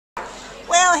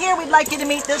Well, here we'd like you to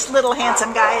meet this little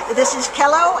handsome guy. This is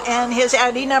Chelo, and his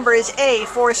ID number is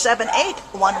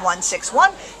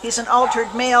A4781161. He's an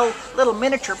altered male little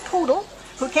miniature poodle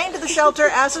who came to the shelter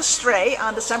as a stray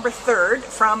on December 3rd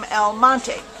from El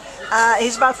Monte.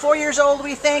 He's about 4 years old,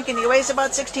 we think, and he weighs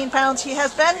about 16 pounds. He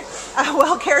has been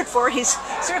well cared for. He's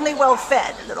certainly well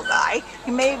fed, little guy.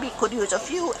 He maybe could use a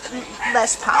few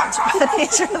less pounds, but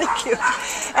he's really cute.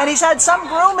 And he's had some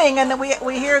grooming, and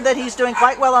we hear that he's doing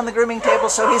quite well on the grooming table,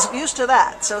 so he's used to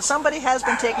that. So somebody has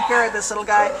been taking care of this little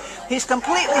guy. He's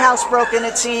completely housebroken,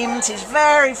 it seems. He's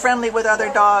very friendly with other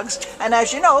dogs. And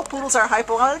as you know, poodles are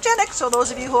hypoallergenic, so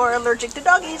those of you who are allergic to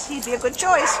doggies, he'd be a good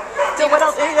choice. So what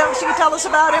else can you tell us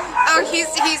about him? Oh, he's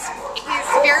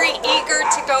very eager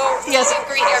to go meet and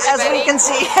greet everybody. As we can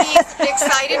see. He's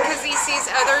excited because he sees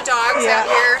other dogs out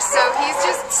here. So he's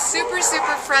just super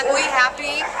friendly,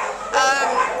 happy.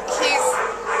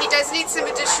 He does need some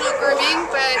additional grooming,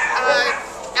 but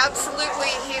absolutely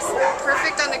he's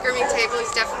perfect on the grooming table.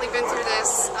 He's definitely been through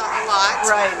this a lot.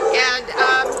 Right. And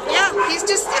yeah, he'd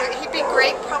be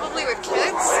great probably with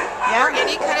kids or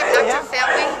any kind of active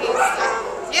family. He's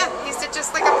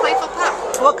just like a playful pup.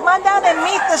 Well, come on down and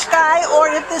meet this guy, or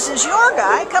if this is your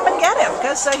guy, come and get him,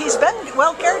 because he's been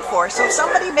well cared for, so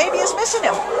somebody maybe is missing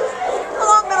him.